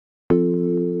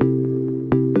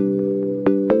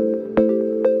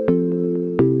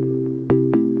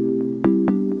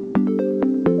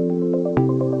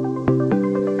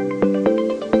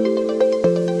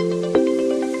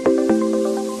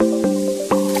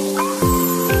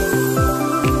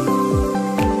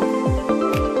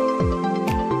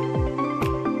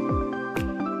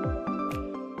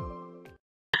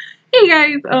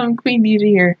Queendija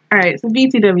here. Alright, so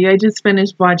BTW, I just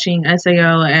finished watching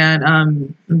SAO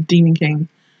and Demon King.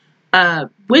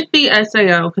 With the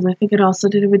SAO, because I think it also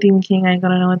did it with Demon King, I ain't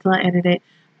gonna know until I edit it.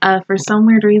 For some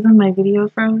weird reason my video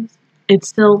froze. It's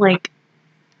still like,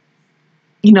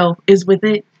 you know, is with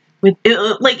it. With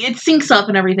it, like it syncs up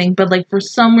and everything, but like for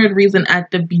some weird reason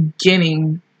at the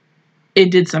beginning it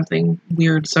did something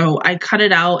weird, so I cut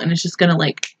it out and it's just gonna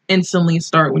like instantly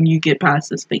start when you get past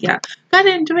this. But yeah, go ahead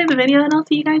and enjoy the video and I'll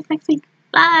see you guys next week.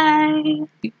 Bye.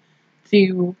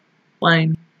 2,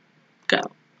 1, go.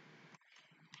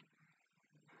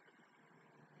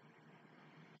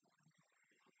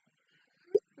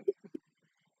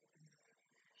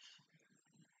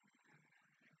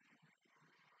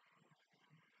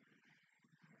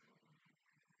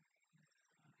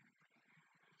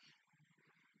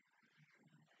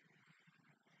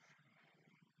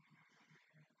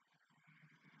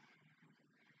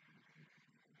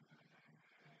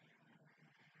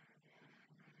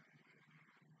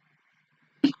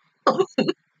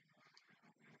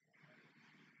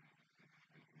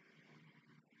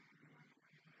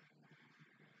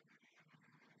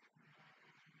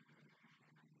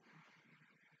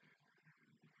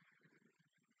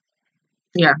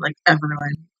 Yeah, like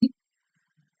everyone.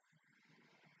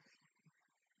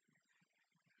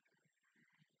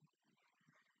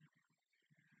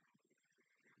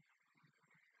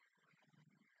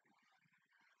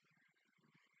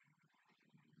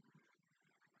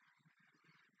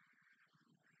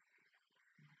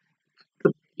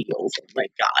 The feels, oh my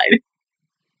god.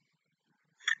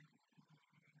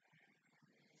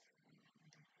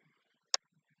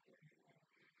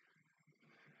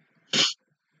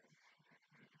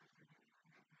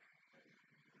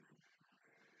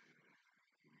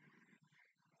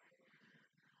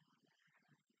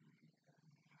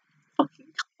 Fucking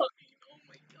funny, oh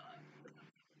my god.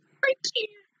 I can't.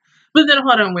 But then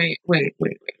hold on, wait.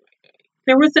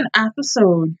 There was an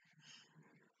episode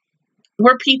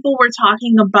where people were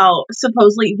talking about,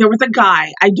 supposedly there was a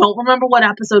guy, I don't remember what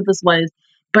episode this was,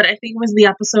 but I think it was the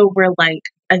episode where like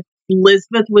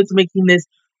Elizabeth was making this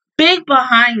big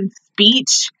behind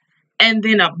speech and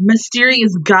then a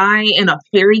mysterious guy and a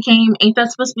fairy came. Ain't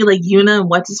that supposed to be like Yuna and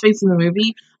what's his face in the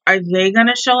movie? Are they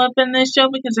gonna show up in this show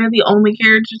because they're the only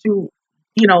characters who,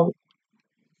 you know,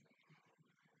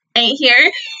 ain't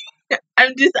here?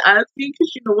 I'm just asking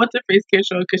because you know what's her face can't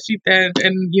show up because she's dead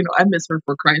and you know I miss her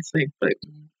for Christ's sake, but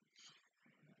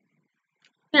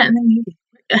yeah, and then you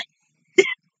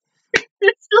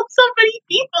there's still so many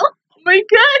people. Oh my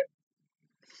god.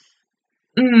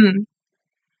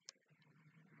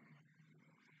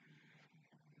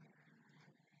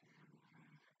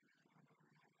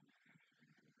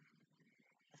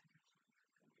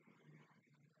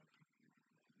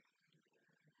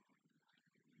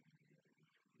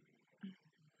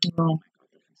 Oh my god,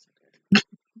 this is so good.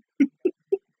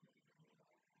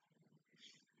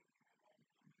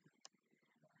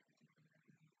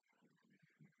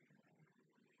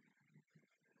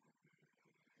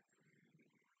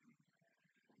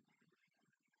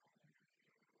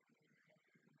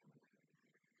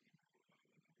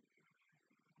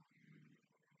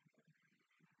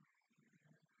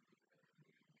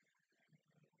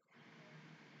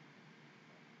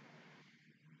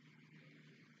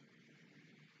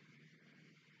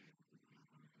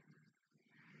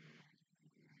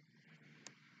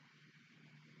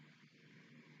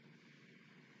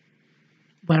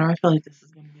 But I feel like this is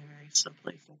gonna be a very slow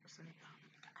playful episode.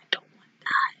 I don't want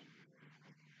that.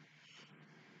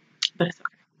 But it's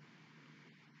okay.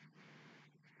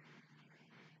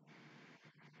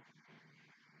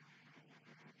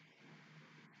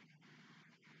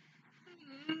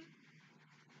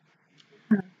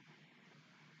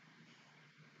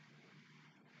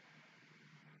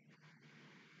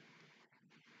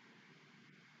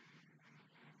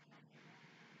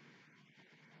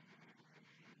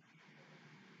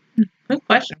 Good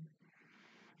question.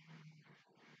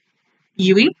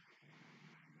 Yui?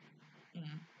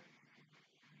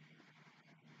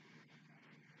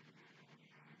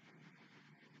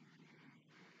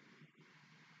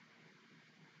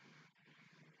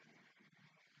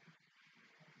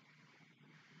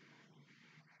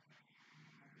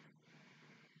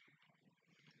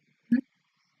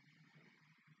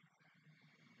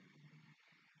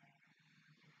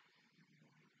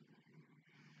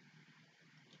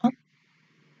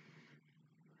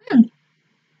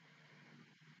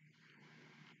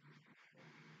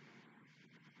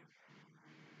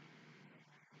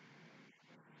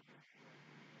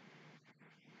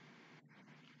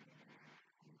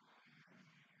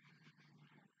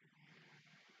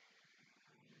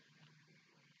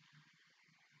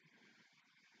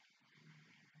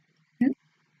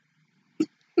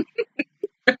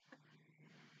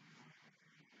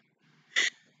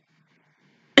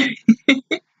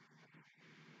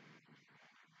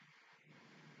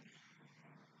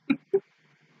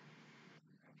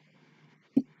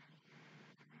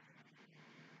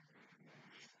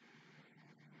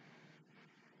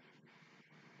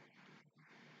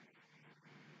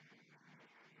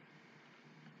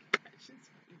 Just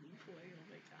baby boy, oh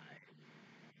my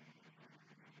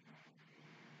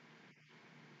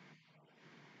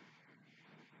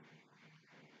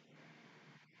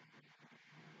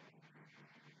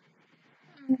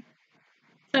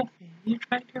god. Sophie, you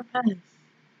tried your best.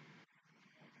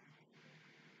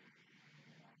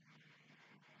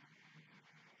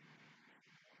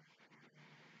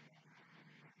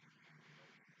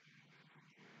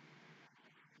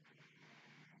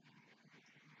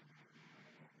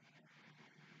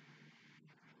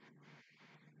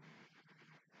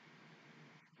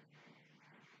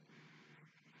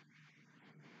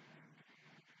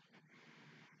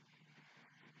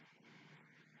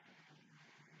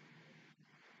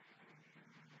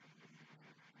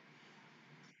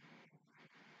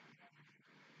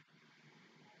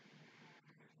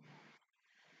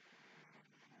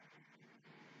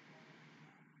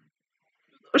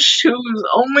 Those shoes,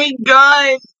 oh my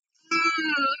god.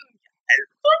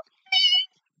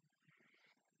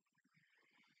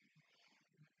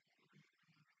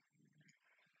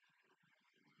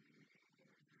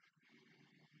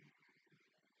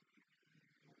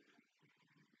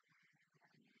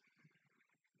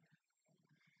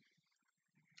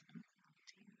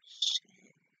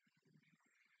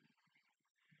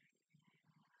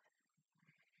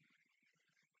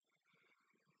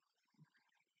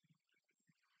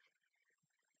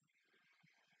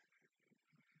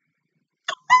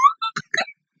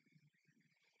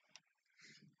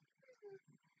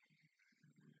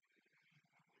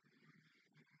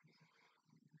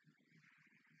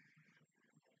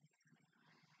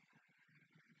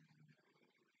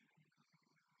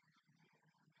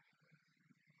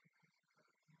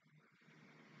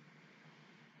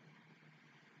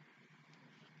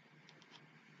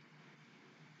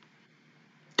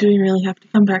 Do we really have to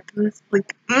come back to this?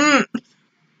 Like,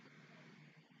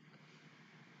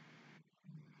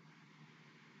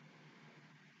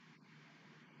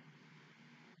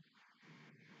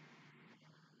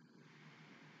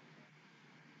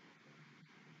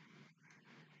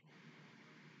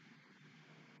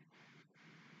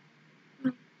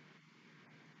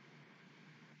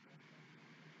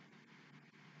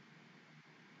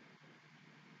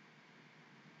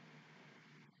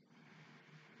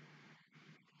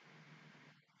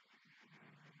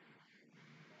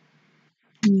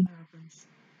 It happens.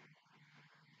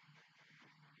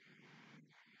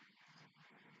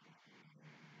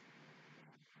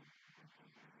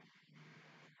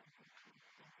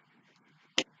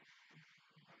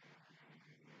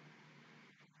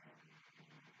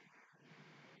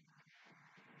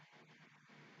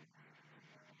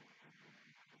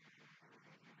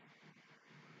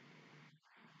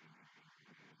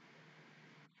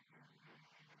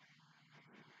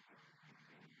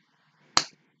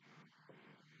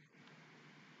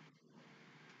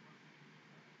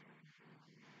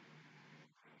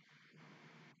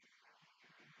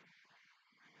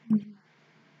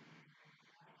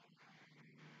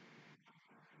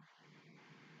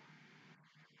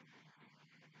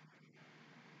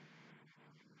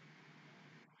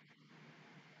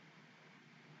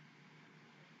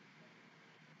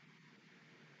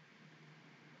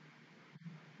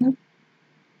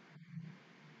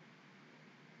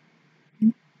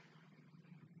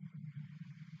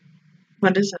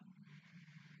 What is it?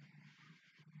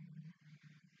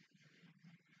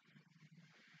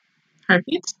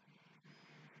 Heartbeats?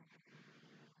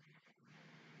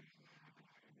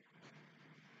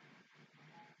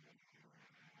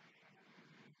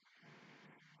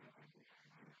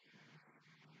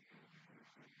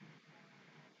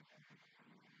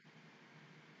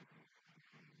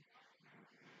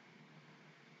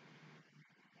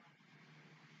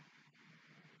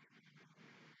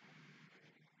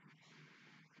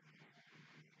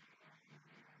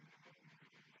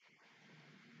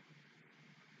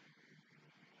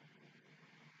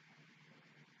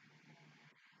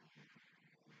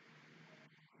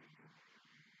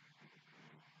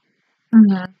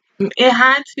 Mm-hmm. It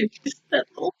had to. Just that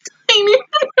little tiny.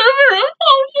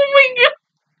 Oh my god.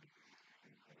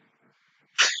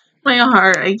 My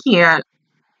heart, I can't.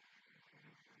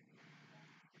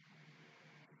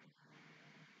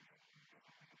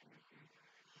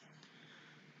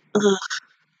 Ugh.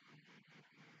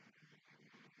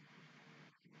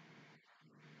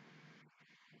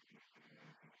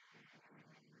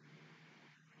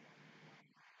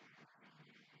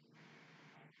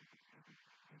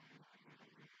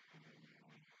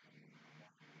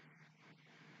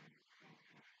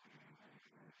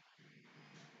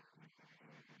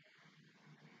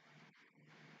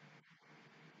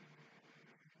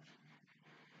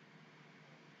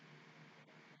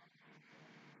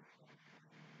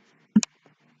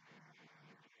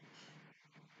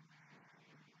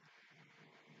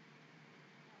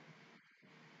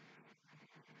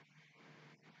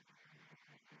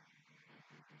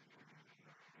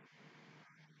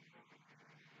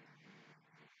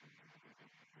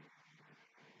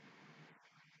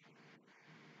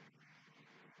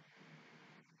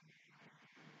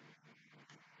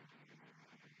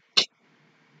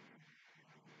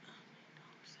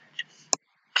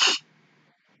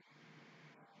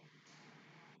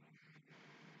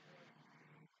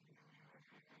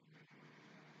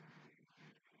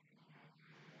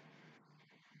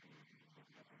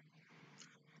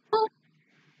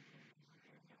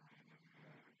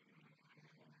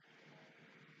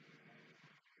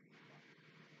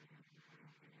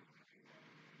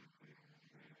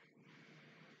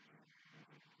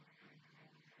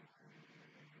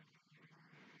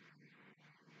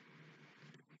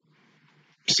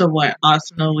 to what?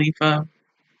 Asuna Leafa.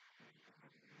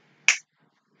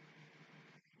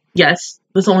 Yes,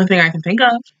 that's the only thing I can think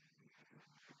of.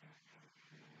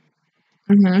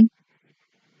 Mm-hmm.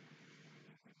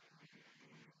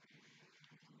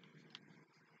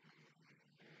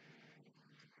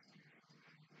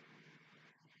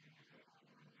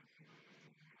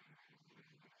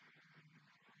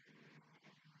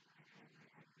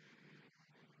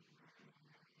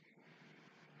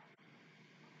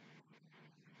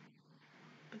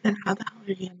 But then how the hell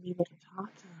are you gonna be able to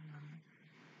talk to them?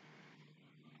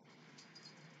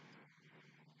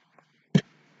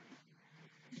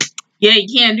 Yeah, you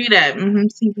can't do that. Mm-hmm.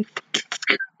 See,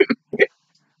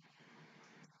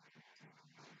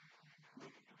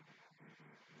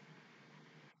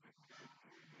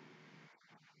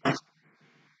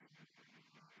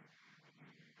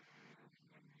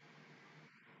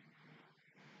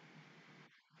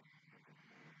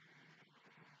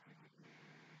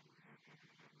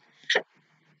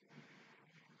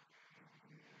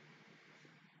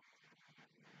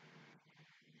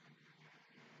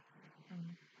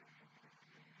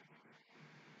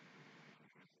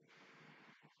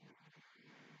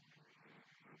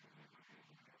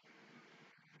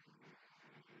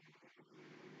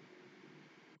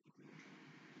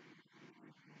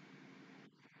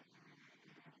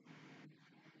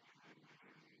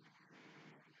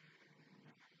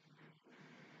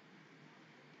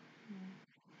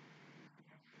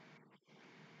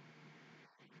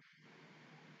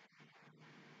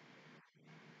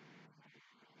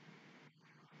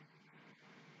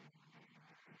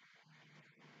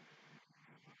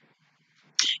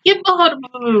 yeah, but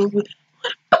hold on.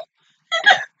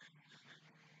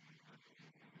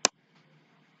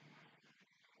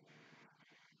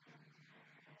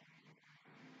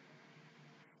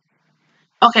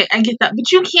 Okay, I get that,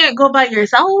 but you can't go by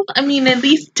yourself. I mean, at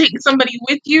least take somebody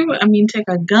with you. I mean, take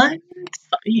a gun.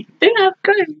 They have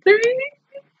guns.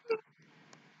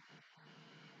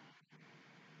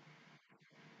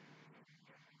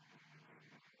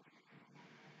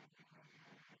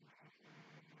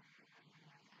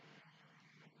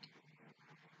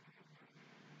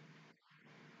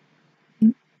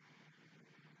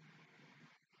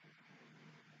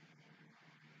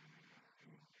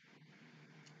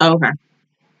 Okay.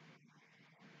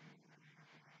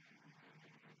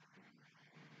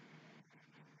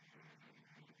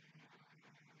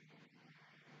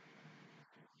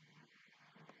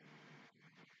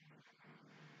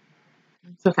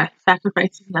 It's okay.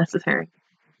 Sacrifice is necessary.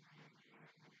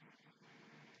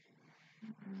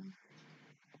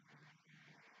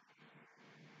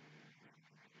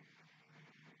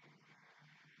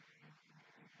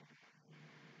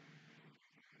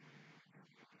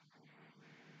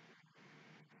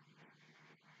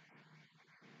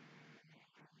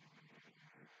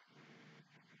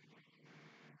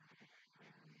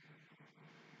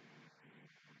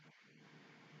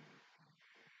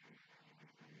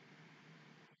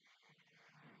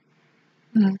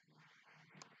 Mm.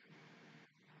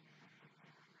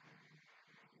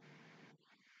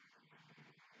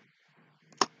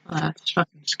 That's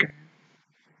fucking scary.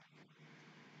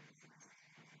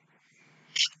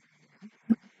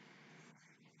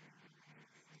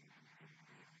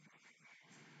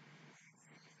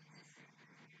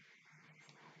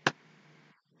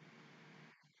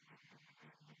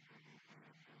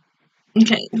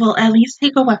 Okay, well, at least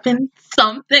take a weapon.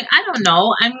 Something. I don't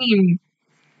know. I mean,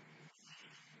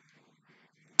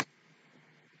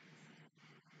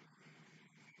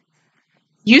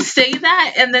 you say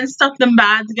that, and then something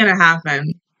bad's gonna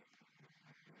happen.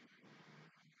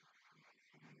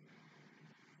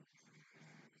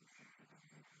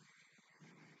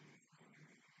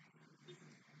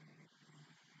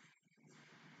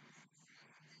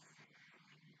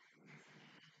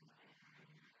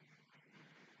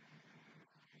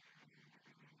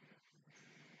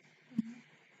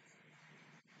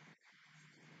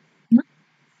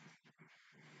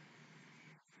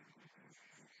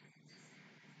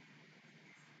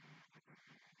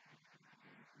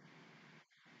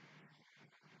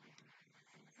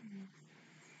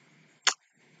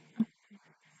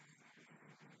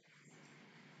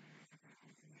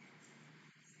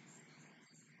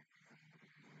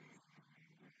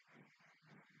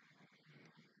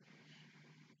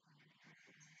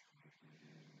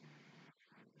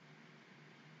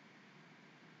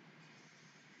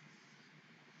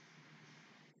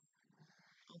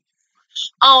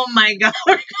 Oh my god,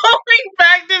 we're going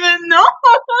back to the no.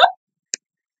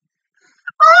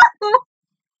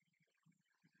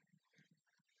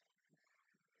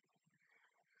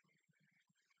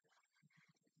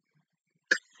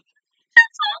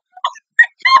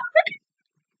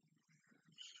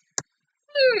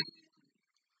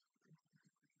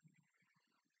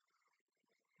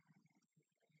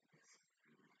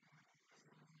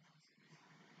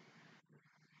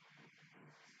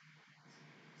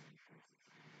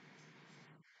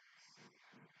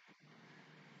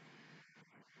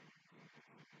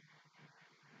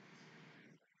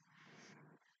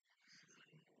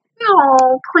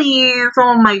 No, please.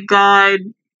 Oh my god.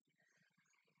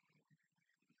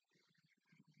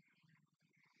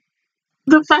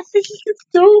 The fact that he can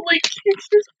still, like, kick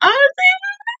his eyes in.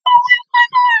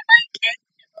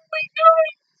 Oh my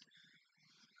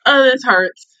god. Oh, this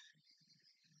hurts.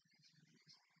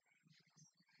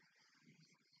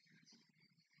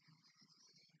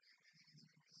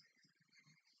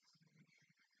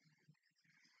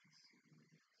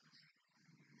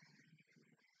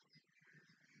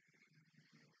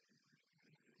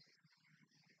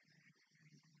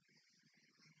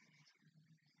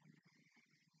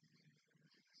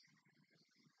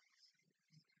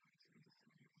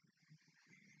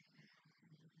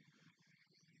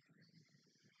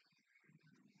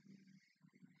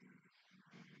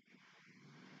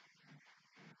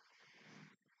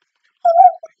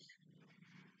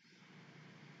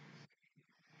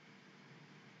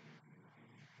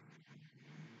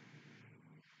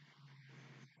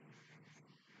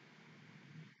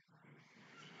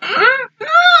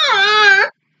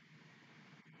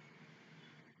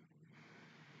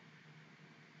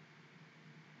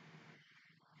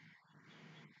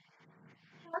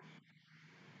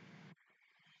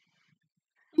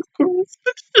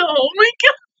 Oh my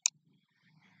god.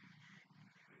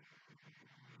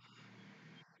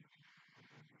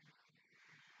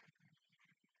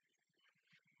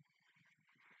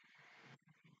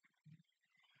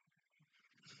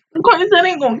 Of course, that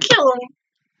ain't gonna kill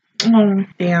him. Oh,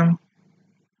 damn.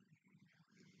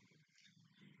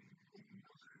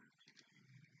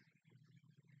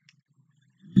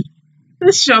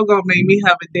 This show gonna make me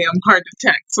have a damn heart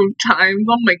attack sometimes.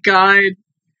 Oh my god.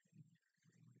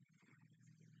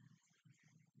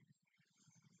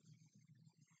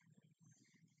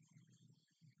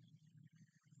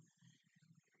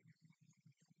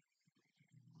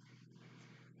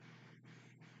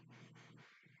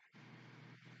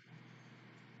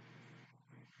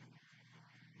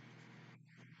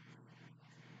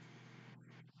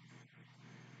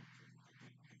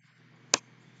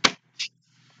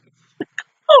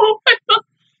 Oh my god.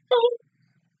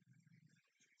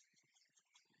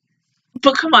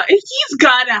 But come on, he's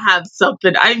gotta have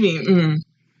something. I mean,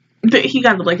 he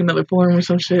got like another form or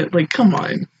some shit. Like, come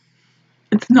on.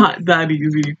 It's not that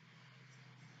easy.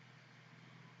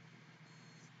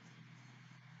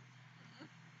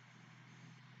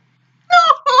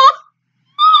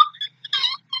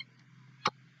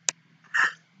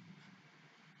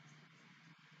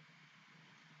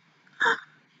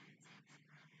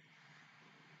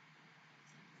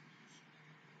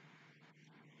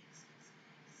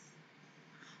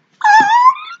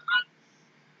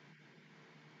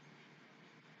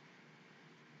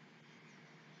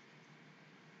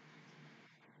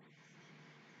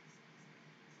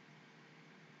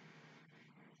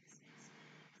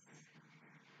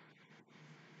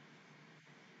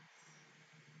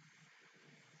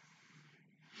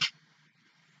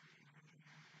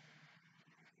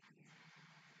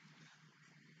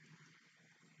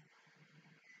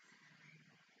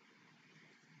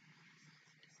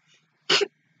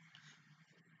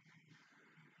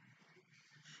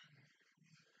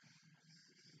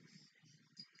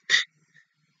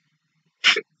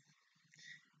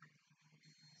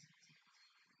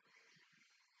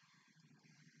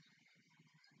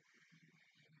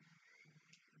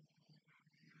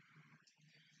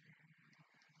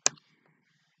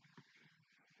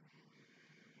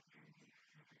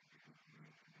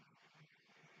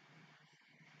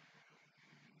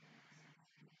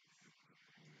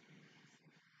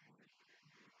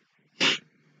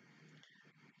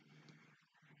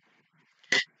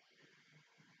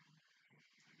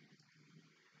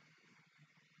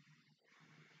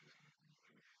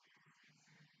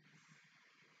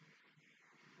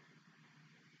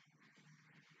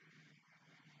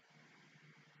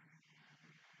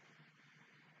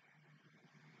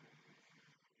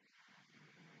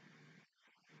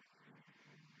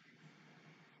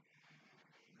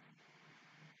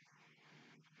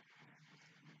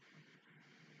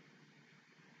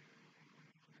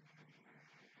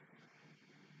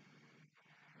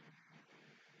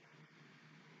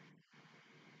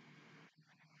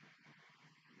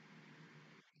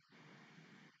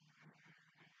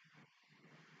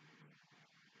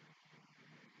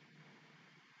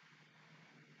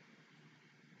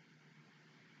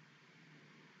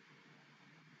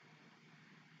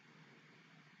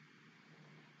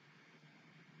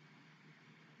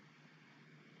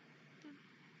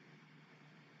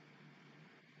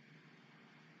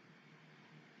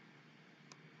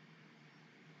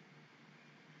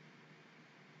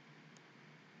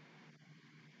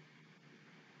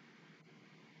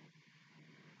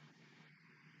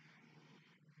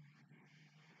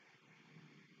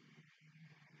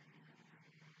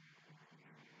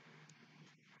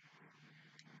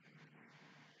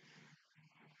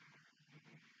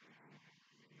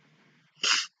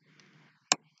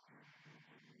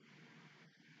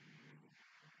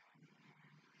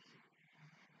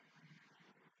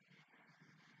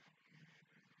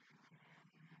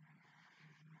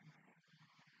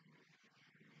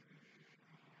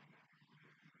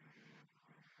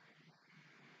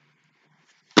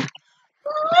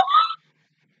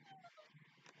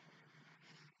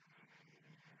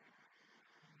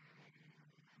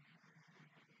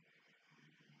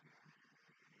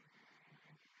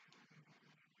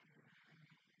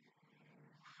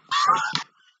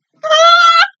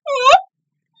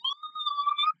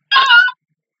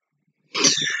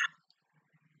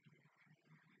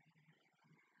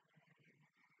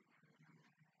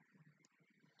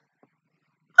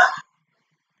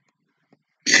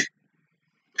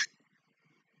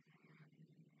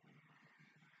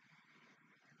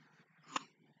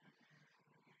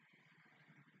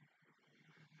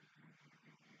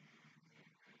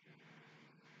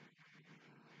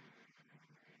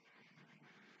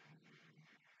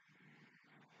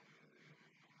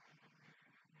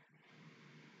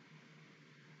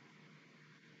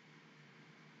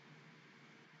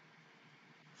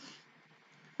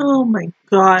 Oh my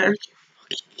god.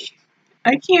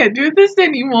 I can't do this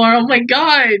anymore. Oh my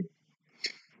god.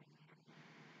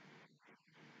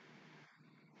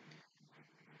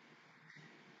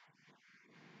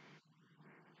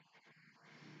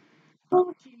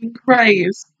 Oh Jesus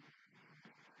Christ.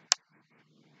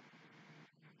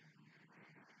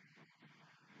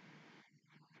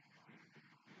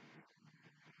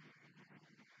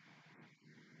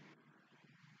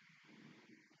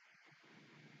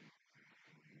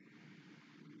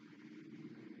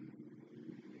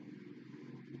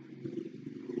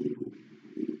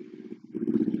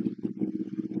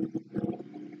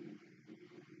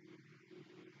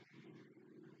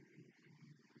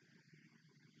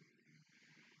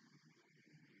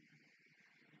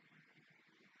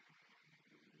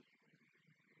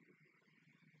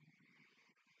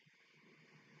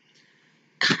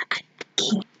 God, I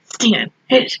can't stand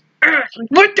it.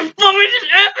 What the fuck is this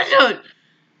episode?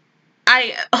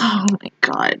 Oh my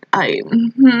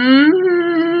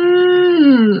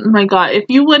god, if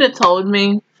you would have told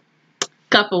me a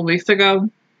couple weeks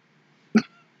ago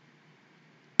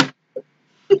that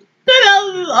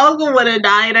Alice's uncle would have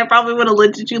died, I probably would have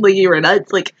looked at you like you were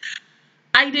nuts. Like,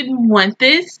 I didn't want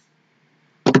this.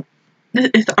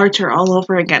 It's Archer all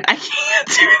over again. I can't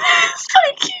do this.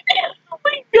 I can't. Oh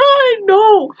my god,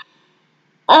 no.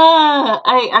 Oh,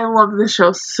 I love this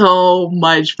show so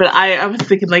much, but I was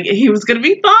thinking like he was gonna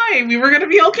be fine. We were gonna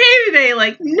be okay today.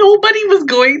 Like nobody was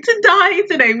going to die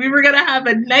today. We were gonna have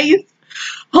a nice,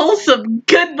 wholesome,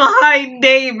 good behind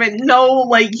day, but no,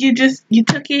 like you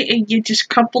took it and you just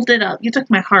crumpled it up. You took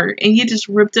my heart and you just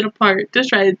ripped it apart just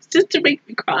to make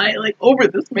me cry like over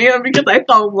this man because I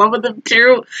fell in love with him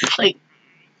too. Like,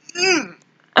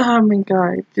 oh my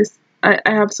god, just. I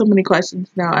have so many questions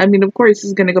now. I mean, of course,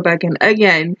 he's going to go back in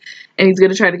again, and he's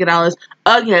going to try to get Alice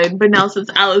again. But now since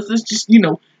Alice is just,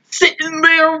 sitting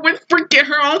there with freaking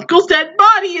her uncle's dead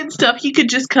body and stuff, he could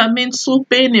just come in,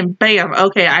 swoop in, and bam.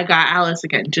 Okay, I got Alice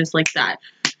again, just like that.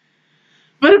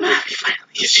 But I'm happy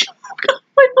finally she woke up.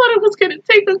 I thought it was going to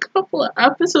take a couple of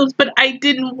episodes, but I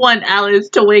didn't want Alice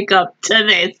to wake up to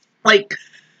this. Like,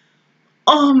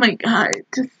 oh my god,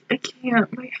 I can't.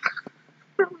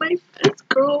 My best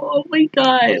girl, oh my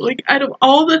god. Like, out of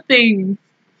all the things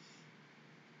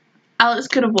Alice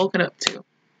could have woken up to.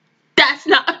 That's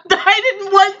not, I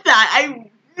didn't want that.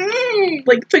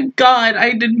 Like, to God,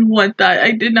 I didn't want that.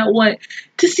 I did not want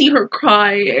to see her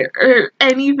cry or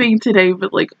anything today,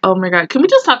 but like, oh my god. Can we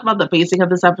just talk about the pacing of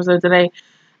this episode today?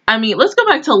 I mean, let's go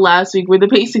back to last week where the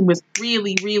pacing was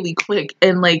really, really quick,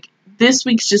 and like, this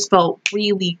week's just felt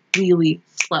really, really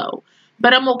slow.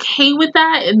 But I'm okay with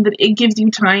that, and that it gives you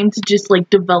time to just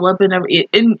like develop and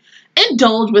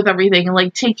indulge with everything and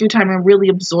like take your time and really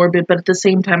absorb it. But at the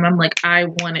same time, I'm like, I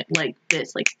want it like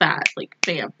this, like fast, like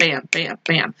bam, bam, bam,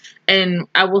 bam. And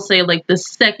I will say like the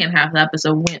second half of the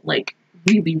episode went like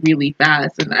really, really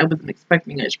fast, and I wasn't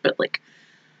expecting it, but like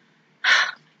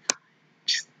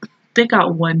they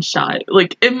got one shot.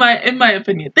 Like in my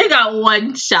opinion, they got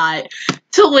one shot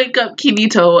to wake up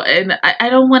Kirito, and I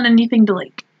don't want anything to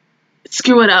like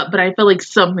screw it up, but I feel like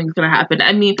something's gonna happen.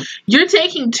 I mean, you're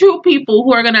taking two people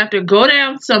who are gonna have to go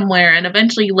down somewhere and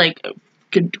eventually like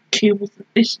cables.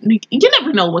 You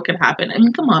never know what could happen. I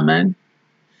mean, come on, man.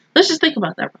 Let's just think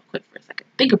about that real quick for a second.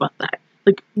 Think about that.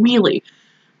 Like, really.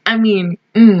 I mean,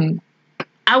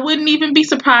 I wouldn't even be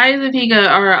surprised if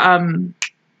Higa or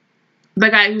the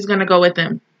guy who's gonna go with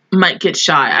him might get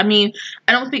shot. I mean,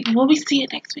 I don't think, will we see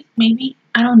it next week? Maybe.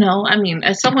 I don't know. I mean,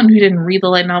 as someone who didn't read the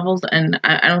light novels, and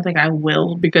I don't think I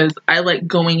will, because I like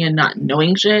going in not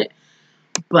knowing shit,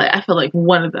 but I feel like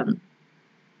one of them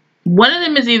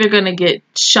is either going to get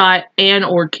shot and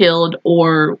or killed,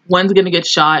 or one's going to get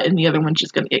shot and the other one's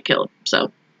just going to get killed.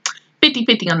 So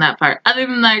 50-50 on that part. Other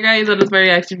than that, guys, that was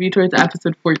very active view towards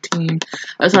episode 14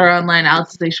 of our online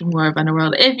Alicization War of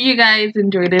Underworld. If you guys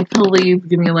enjoyed it, please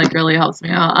give me a like. It really helps me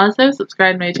out. Also,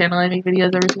 subscribe to my channel. I make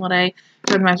videos every single day.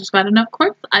 Join Master Squad, and of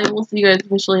course, I will see you guys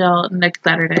officially all next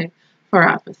Saturday for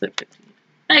episode 15.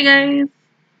 Bye, guys!